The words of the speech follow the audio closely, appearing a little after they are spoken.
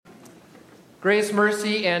Grace,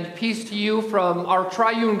 mercy, and peace to you from our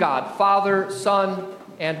triune God, Father, Son,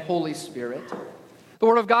 and Holy Spirit. The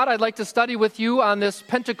Word of God I'd like to study with you on this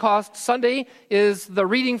Pentecost Sunday is the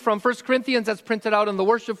reading from 1 Corinthians that's printed out in the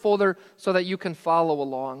worship folder so that you can follow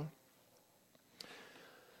along.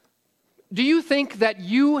 Do you think that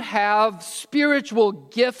you have spiritual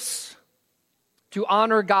gifts to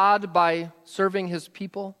honor God by serving His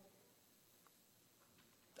people?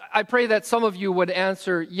 I pray that some of you would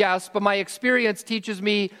answer yes, but my experience teaches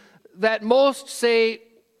me that most say,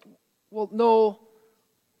 well, no,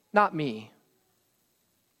 not me.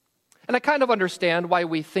 And I kind of understand why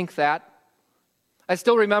we think that. I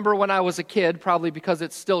still remember when I was a kid, probably because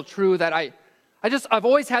it's still true, that I've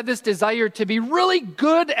always had this desire to be really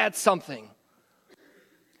good at something.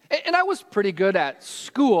 And I was pretty good at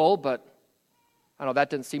school, but I don't know,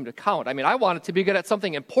 that didn't seem to count. I mean, I wanted to be good at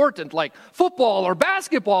something important like football or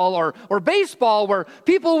basketball or baseball, where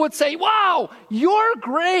people would say, wow, you're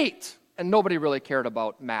great. And nobody really cared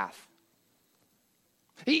about math.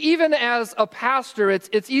 Even as a pastor,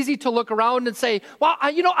 it's easy to look around and say, well,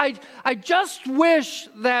 I just wish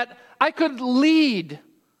that I could lead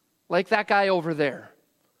like that guy over there.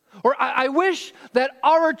 Or I wish that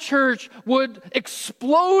our church would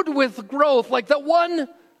explode with growth like the one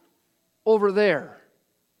over there.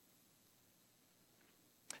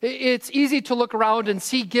 It's easy to look around and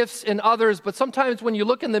see gifts in others, but sometimes when you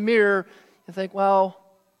look in the mirror, you think, well,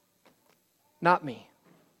 not me.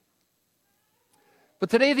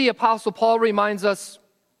 But today the Apostle Paul reminds us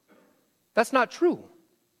that's not true.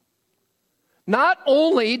 Not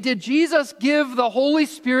only did Jesus give the Holy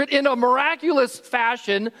Spirit in a miraculous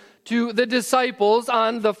fashion to the disciples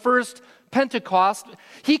on the first Pentecost,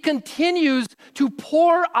 He continues to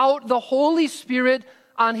pour out the Holy Spirit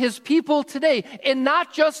on His people today, and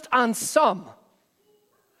not just on some.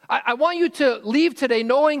 I want you to leave today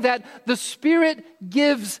knowing that the Spirit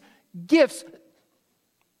gives gifts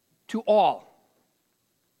to all,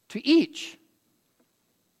 to each,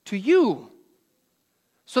 to you,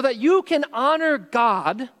 so that you can honor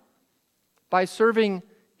God by serving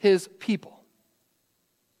His people.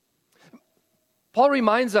 Paul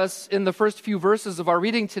reminds us in the first few verses of our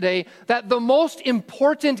reading today that the most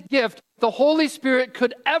important gift the Holy Spirit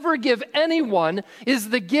could ever give anyone is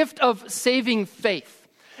the gift of saving faith.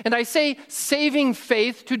 And I say saving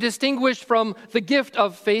faith to distinguish from the gift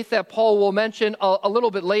of faith that Paul will mention a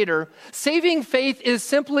little bit later. Saving faith is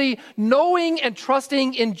simply knowing and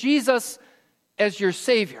trusting in Jesus as your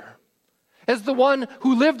Savior, as the one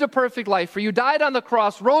who lived a perfect life for you, died on the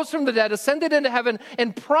cross, rose from the dead, ascended into heaven,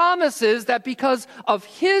 and promises that because of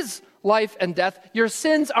His life and death, your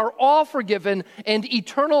sins are all forgiven and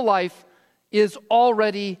eternal life is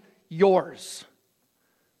already yours.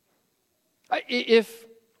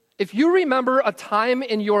 If you remember a time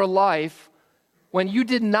in your life when you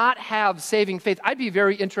did not have saving faith, I'd be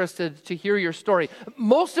very interested to hear your story.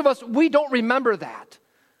 Most of us, we don't remember that.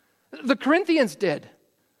 The Corinthians did.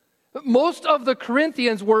 Most of the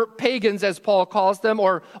Corinthians were pagans, as Paul calls them,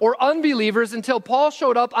 or unbelievers, until Paul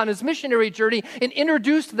showed up on his missionary journey and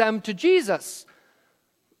introduced them to Jesus.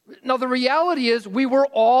 Now, the reality is we were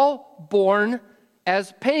all born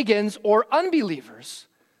as pagans or unbelievers.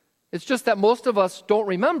 It's just that most of us don't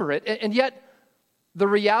remember it, and yet the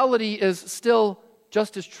reality is still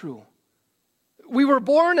just as true. We were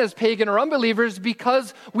born as pagan or unbelievers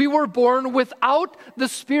because we were born without the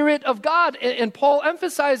Spirit of God. And Paul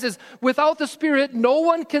emphasizes, without the Spirit, no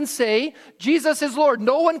one can say Jesus is Lord.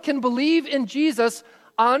 No one can believe in Jesus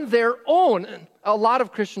on their own. And a lot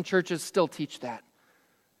of Christian churches still teach that.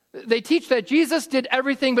 They teach that Jesus did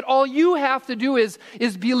everything, but all you have to do is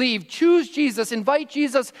believe. Choose Jesus, invite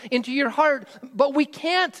Jesus into your heart. But we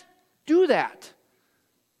can't do that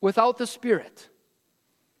without the Spirit.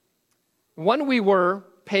 When we were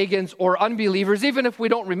pagans or unbelievers, even if we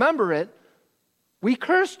don't remember it, we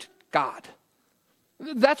cursed God.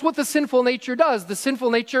 That's what the sinful nature does. The sinful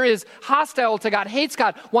nature is hostile to God, hates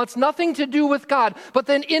God, wants nothing to do with God. But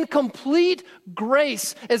then in complete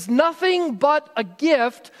grace, as nothing but a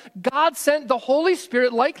gift, God sent the Holy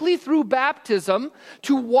Spirit, likely through baptism,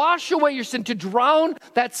 to wash away your sin, to drown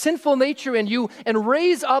that sinful nature in you and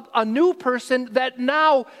raise up a new person that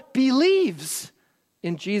now believes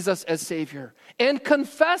in Jesus as Savior and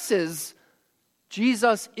confesses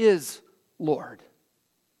Jesus is Lord.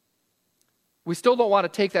 We still don't want to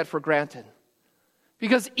take that for granted.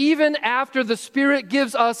 Because even after the Spirit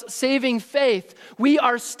gives us saving faith, we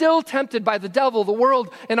are still tempted by the devil, the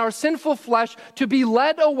world, and our sinful flesh to be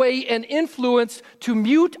led away and influenced to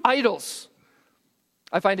mute idols.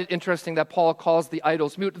 I find it interesting that Paul calls the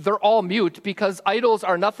idols mute. They're all mute because idols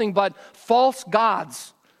are nothing but false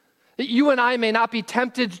gods. You and I may not be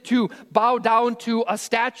tempted to bow down to a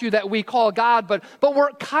statue that we call God, but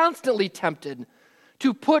we're constantly tempted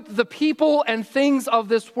to put the people and things of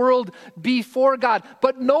this world before God.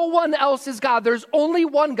 But no one else is God. There's only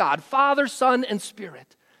one God, Father, Son, and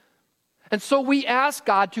Spirit. And so we ask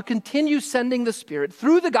God to continue sending the Spirit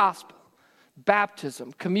through the gospel,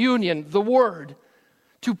 baptism, communion, the Word,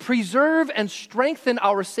 to preserve and strengthen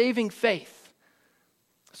our saving faith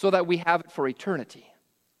so that we have it for eternity.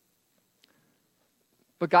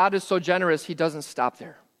 But God is so generous, He doesn't stop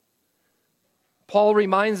there. Paul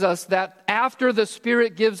reminds us that after the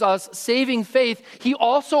Spirit gives us saving faith, He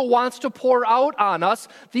also wants to pour out on us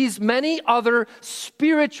these many other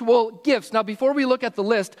spiritual gifts. Now, before we look at the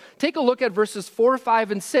list, take a look at verses 4,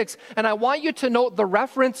 5, and 6, and I want you to note the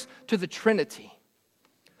reference to the Trinity.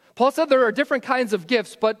 Paul said there are different kinds of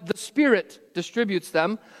gifts, but the Spirit distributes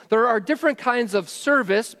them. There are different kinds of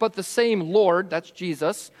service, but the same Lord, that's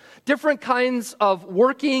Jesus. Different kinds of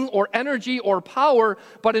working or energy or power,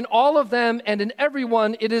 but in all of them and in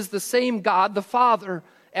everyone, it is the same God, the Father,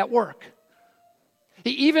 at work.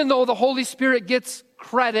 Even though the Holy Spirit gets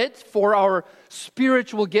credit for our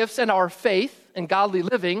spiritual gifts and our faith and godly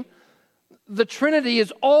living, the Trinity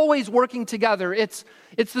is always working together. It's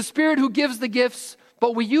the Spirit who gives the gifts,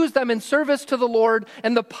 but we use them in service to the Lord,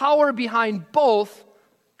 and the power behind both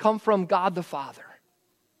come from God the Father.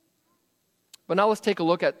 But now let's take a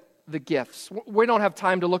look at the gifts. We don't have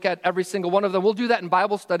time to look at every single one of them. We'll do that in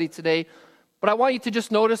Bible study today, but I want you to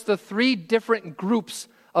just notice the three different groups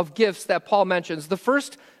of gifts that Paul mentions. The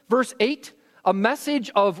first, verse 8, a message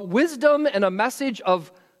of wisdom and a message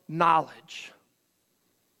of knowledge.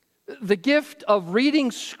 The gift of reading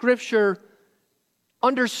Scripture,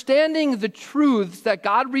 understanding the truths that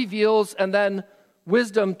God reveals, and then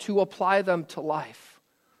wisdom to apply them to life.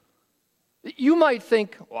 You might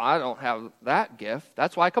think, well, I don't have that gift.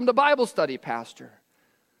 That's why I come to Bible study, Pastor.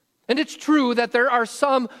 And it's true that there are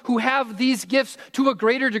some who have these gifts to a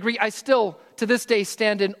greater degree. I still, to this day,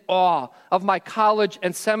 stand in awe of my college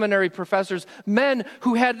and seminary professors, men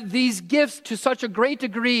who had these gifts to such a great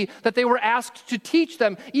degree that they were asked to teach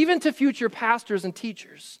them, even to future pastors and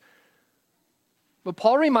teachers. But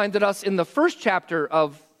Paul reminded us in the first chapter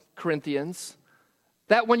of Corinthians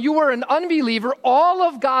that when you were an unbeliever, all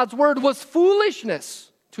of God's word was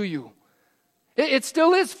foolishness to you. It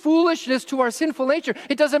still is foolishness to our sinful nature.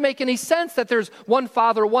 It doesn't make any sense that there's one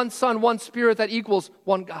Father, one Son, one Spirit that equals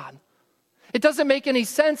one God. It doesn't make any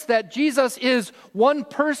sense that Jesus is one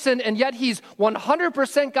person and yet He's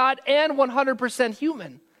 100% God and 100%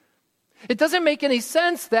 human. It doesn't make any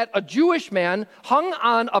sense that a Jewish man hung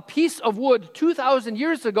on a piece of wood 2,000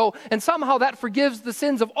 years ago and somehow that forgives the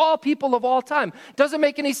sins of all people of all time. It doesn't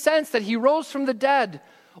make any sense that He rose from the dead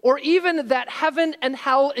or even that heaven and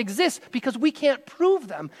hell exist because we can't prove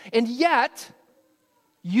them. And yet,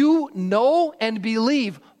 you know and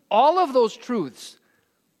believe all of those truths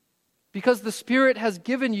because the Spirit has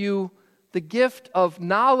given you the gift of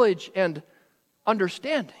knowledge and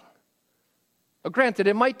understanding. Granted,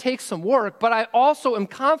 it might take some work, but I also am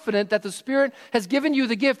confident that the Spirit has given you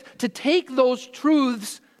the gift to take those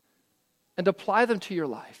truths and apply them to your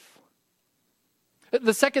life.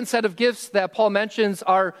 The second set of gifts that Paul mentions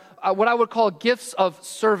are what I would call gifts of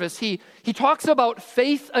service. He talks about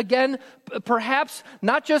faith again, perhaps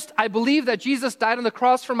not just, I believe that Jesus died on the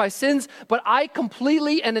cross for my sins, but I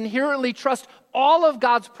completely and inherently trust all of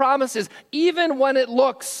God's promises, even when it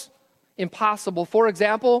looks impossible. For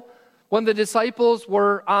example, when the disciples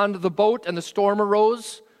were on the boat and the storm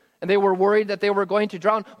arose and they were worried that they were going to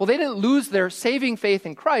drown, well, they didn't lose their saving faith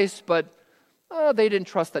in Christ, but they didn't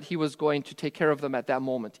trust that He was going to take care of them at that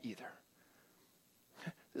moment either.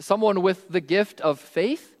 Someone with the gift of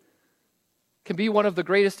faith can be one of the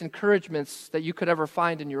greatest encouragements that you could ever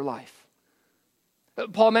find in your life.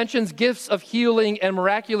 Paul mentions gifts of healing and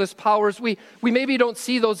miraculous powers. We maybe don't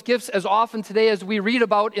see those gifts as often today as we read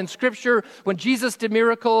about in Scripture when Jesus did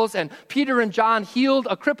miracles and Peter and John healed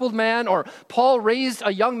a crippled man, or Paul raised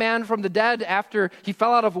a young man from the dead after he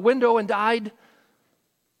fell out of a window and died.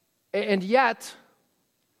 And yet,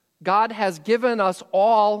 God has given us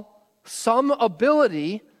all some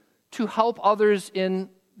ability to help others in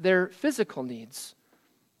their physical needs.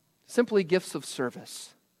 Simply gifts of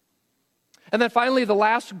service. And then finally, the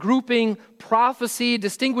last grouping, prophecy,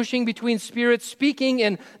 distinguishing between spirits, speaking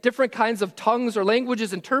in different kinds of tongues or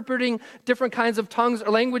languages, interpreting different kinds of tongues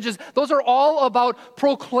or languages. Those are all about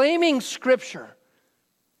proclaiming Scripture.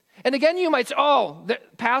 And again, you might say,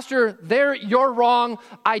 Pastor, you're wrong.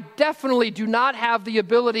 I definitely do not have the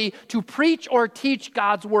ability to preach or teach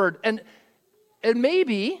God's word. And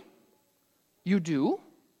maybe you do,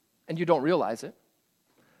 and you don't realize it.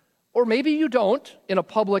 Or maybe you don't in a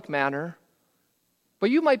public manner, but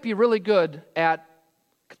you might be really good at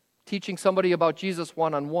teaching somebody about Jesus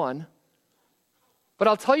one-on-one. But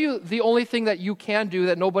I'll tell you the only thing that you can do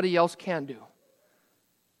that nobody else can do.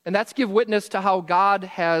 And that's give witness to how God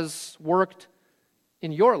has worked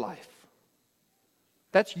in your life.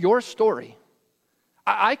 That's your story.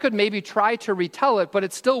 I could maybe try to retell it, but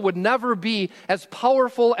it still would never be as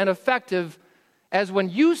powerful and effective as when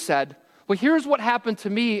you said, well, here's what happened to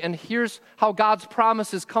me, and here's how God's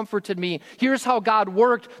promises comforted me. Here's how God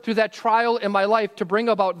worked through that trial in my life to bring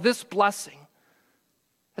about this blessing.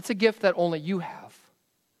 That's a gift that only you have.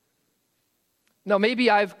 Now, maybe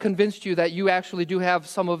I've convinced you that you actually do have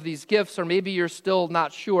some of these gifts, or maybe you're still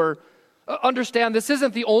not sure. Understand, this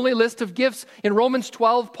isn't the only list of gifts. In Romans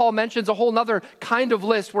 12, Paul mentions a whole other kind of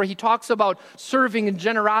list where he talks about serving and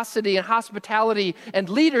generosity and hospitality and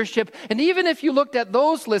leadership. And even if you looked at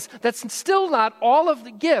those lists, that's still not all of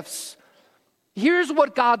the gifts. Here's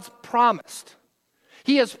what God's promised.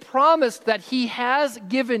 He has promised that he has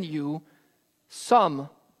given you some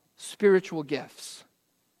spiritual gifts.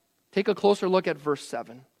 Take a closer look at verse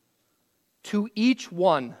 7. To each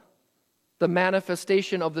one, the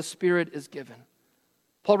manifestation of the Spirit is given.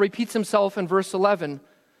 Paul repeats himself in verse 11.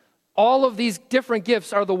 All of these different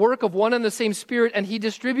gifts are the work of one and the same Spirit, and he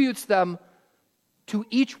distributes them to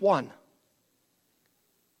each one.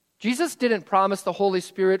 Jesus didn't promise the Holy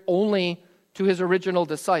Spirit only to his original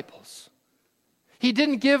disciples. He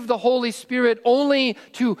didn't give the Holy Spirit only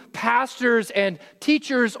to pastors and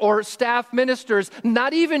teachers or staff ministers,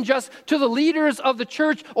 not even just to the leaders of the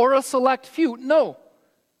church or a select few. No.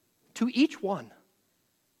 To each one.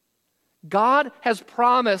 God has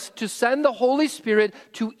promised to send the Holy Spirit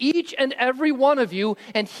to each and every one of you,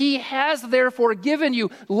 and he has therefore given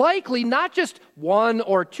you likely not just one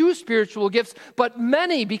or two spiritual gifts, but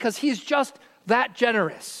many, because he's just that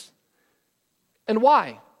generous. And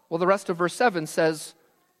why? Well, the rest of verse 7 says,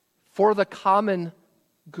 for the common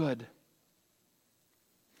good.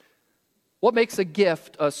 What makes a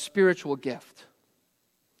gift a spiritual gift?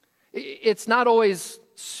 It's not always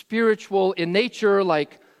spiritual in nature,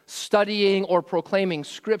 like studying or proclaiming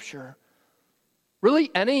Scripture.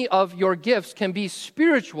 Really, any of your gifts can be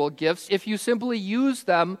spiritual gifts if you simply use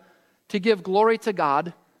them to give glory to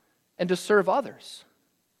God and to serve others.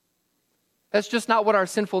 That's just not what our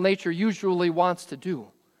sinful nature usually wants to do.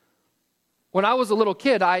 When I was a little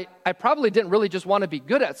kid, I probably didn't really just want to be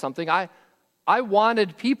good at something. I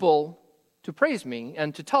wanted people to praise me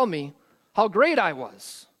and to tell me how great I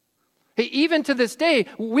was. Hey, even to this day,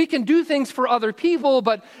 we can do things for other people,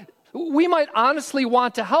 but we might honestly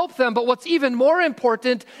want to help them. But what's even more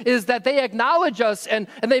important is that they acknowledge us and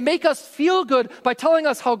they make us feel good by telling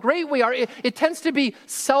us how great we are. It tends to be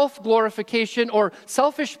self-glorification or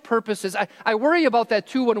selfish purposes. I worry about that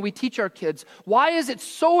too when we teach our kids. Why is it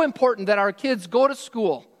so important that our kids go to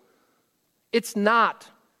school? It's not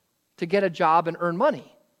to get a job and earn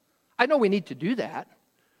money. I know we need to do that.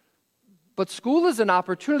 But school is an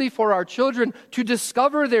opportunity for our children to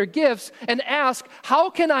discover their gifts and ask, how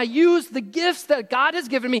can I use the gifts that God has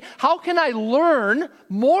given me? How can I learn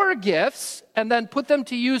more gifts and then put them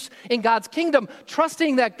to use in God's kingdom,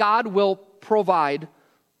 trusting that God will provide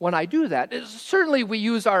when I do that? Certainly we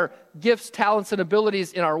use our gifts, talents, and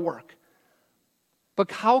abilities in our work. But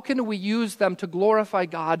how can we use them to glorify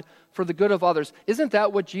God for the good of others? Isn't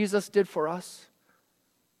that what Jesus did for us?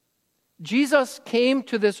 Jesus came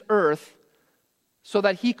to this earth so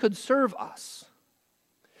that he could serve us.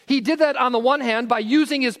 He did that on the one hand by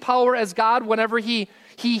using his power as God whenever he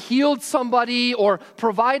healed somebody or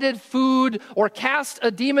provided food or cast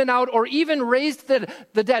a demon out or even raised the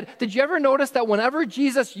dead. Did you ever notice that whenever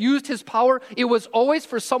Jesus used his power, it was always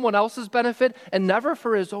for someone else's benefit and never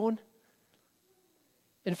for his own?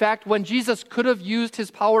 In fact, when Jesus could have used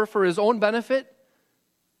his power for his own benefit,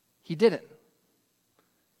 he didn't.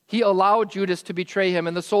 He allowed Judas to betray him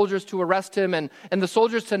and the soldiers to arrest him and the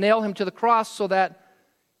soldiers to nail him to the cross so that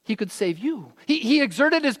he could save you. He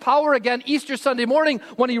exerted his power again Easter Sunday morning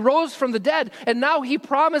when he rose from the dead, and now he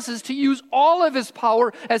promises to use all of his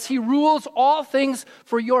power as he rules all things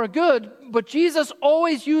for your good. But Jesus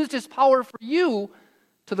always used his power for you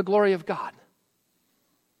to the glory of God.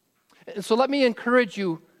 And so let me encourage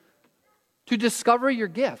you to discover your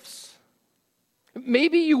gifts.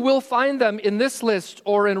 Maybe you will find them in this list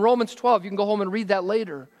or in Romans 12. You can go home and read that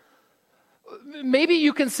later. Maybe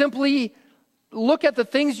you can simply look at the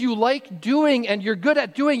things you like doing and you're good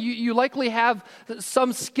at doing. You likely have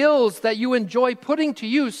some skills that you enjoy putting to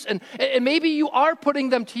use. And maybe you are putting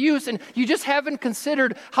them to use and you just haven't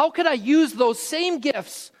considered, how could I use those same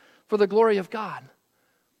gifts for the glory of God?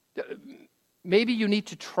 maybe you need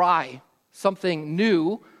to try something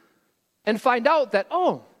new and find out that,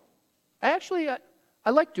 I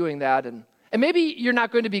like doing that. And maybe you're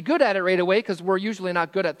not going to be good at it right away, because we're usually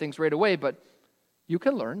not good at things right away, but you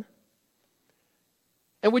can learn.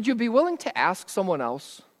 And would you be willing to ask someone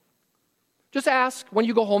else? Just ask when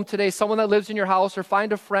you go home today, someone that lives in your house, or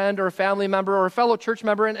find a friend or a family member or a fellow church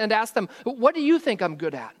member, and ask them, what do you think I'm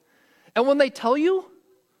good at? And when they tell you,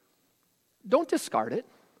 don't discard it.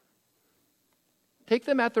 Take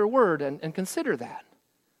them at their word and consider that.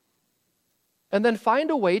 And then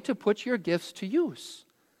find a way to put your gifts to use.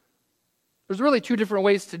 There's really two different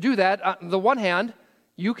ways to do that. On the one hand,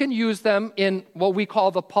 you can use them in what we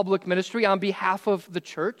call the public ministry on behalf of the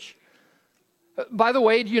church. By the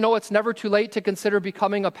way, do you know it's never too late to consider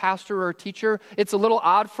becoming a pastor or a teacher? It's a little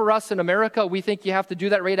odd for us in America. We think you have to do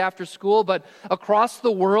that right after school, but across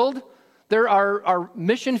the world, there are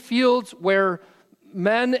mission fields where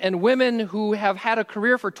men and women who have had a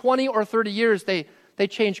career for 20 or 30 years, they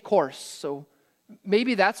change course. So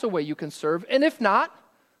maybe that's a way you can serve. And if not,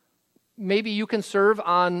 maybe you can serve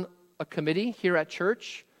on a committee here at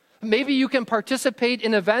church. Maybe you can participate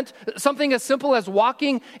in an event, something as simple as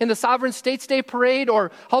walking in the Sovereign States Day Parade,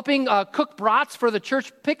 or helping cook brats for the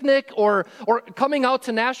church picnic, or coming out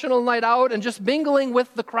to National Night Out and just mingling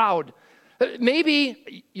with the crowd.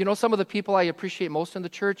 Maybe, some of the people I appreciate most in the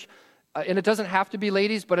church, and it doesn't have to be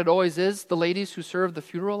ladies, but it always is, the ladies who serve the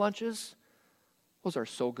funeral lunches. Those are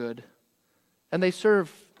so good. And they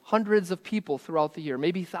serve hundreds of people throughout the year,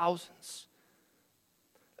 maybe thousands.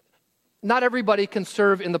 Not everybody can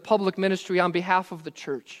serve in the public ministry on behalf of the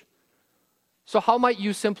church. So how might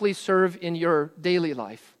you simply serve in your daily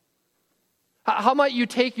life? How might you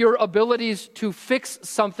take your abilities to fix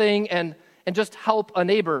something and just help a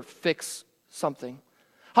neighbor fix something?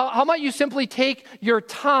 How might you simply take your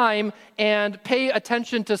time and pay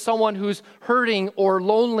attention to someone who's hurting or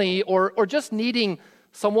lonely or just needing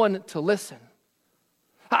someone to listen?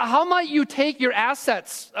 How might you take your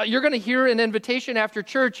assets? You're going to hear an invitation after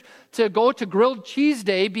church to go to Grilled Cheese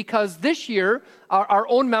Day, because this year, our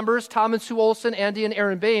own members, Tom and Sue Olson, Andy and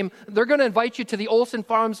Aaron Boehm, they're going to invite you to the Olson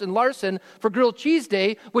Farms in Larson for Grilled Cheese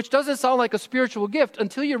Day, which doesn't sound like a spiritual gift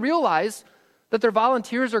until you realize that their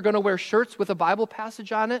volunteers are going to wear shirts with a Bible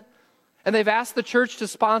passage on it. And they've asked the church to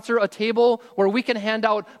sponsor a table where we can hand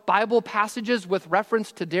out Bible passages with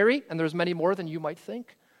reference to dairy, and there's many more than you might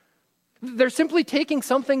think. They're simply taking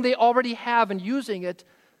something they already have and using it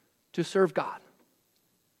to serve God.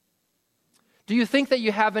 Do you think that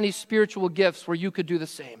you have any spiritual gifts where you could do the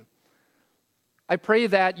same? I pray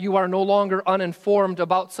that you are no longer uninformed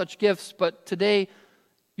about such gifts, but today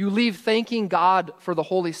you leave thanking God for the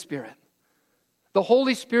Holy Spirit. The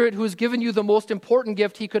Holy Spirit who has given you the most important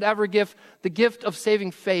gift he could ever give, the gift of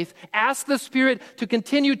saving faith. Ask the Spirit to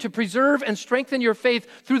continue to preserve and strengthen your faith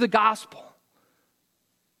through the gospel.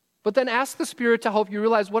 But then ask the Spirit to help you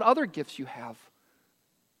realize what other gifts you have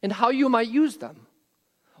and how you might use them,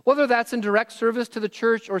 whether that's in direct service to the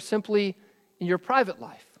church or simply in your private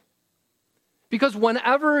life. Because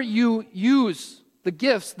whenever you use the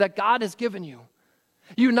gifts that God has given you,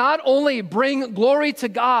 you not only bring glory to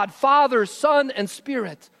God, Father, Son, and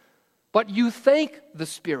Spirit, but you thank the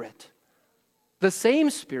Spirit, the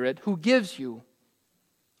same Spirit who gives you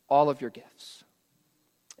all of your gifts.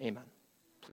 Amen.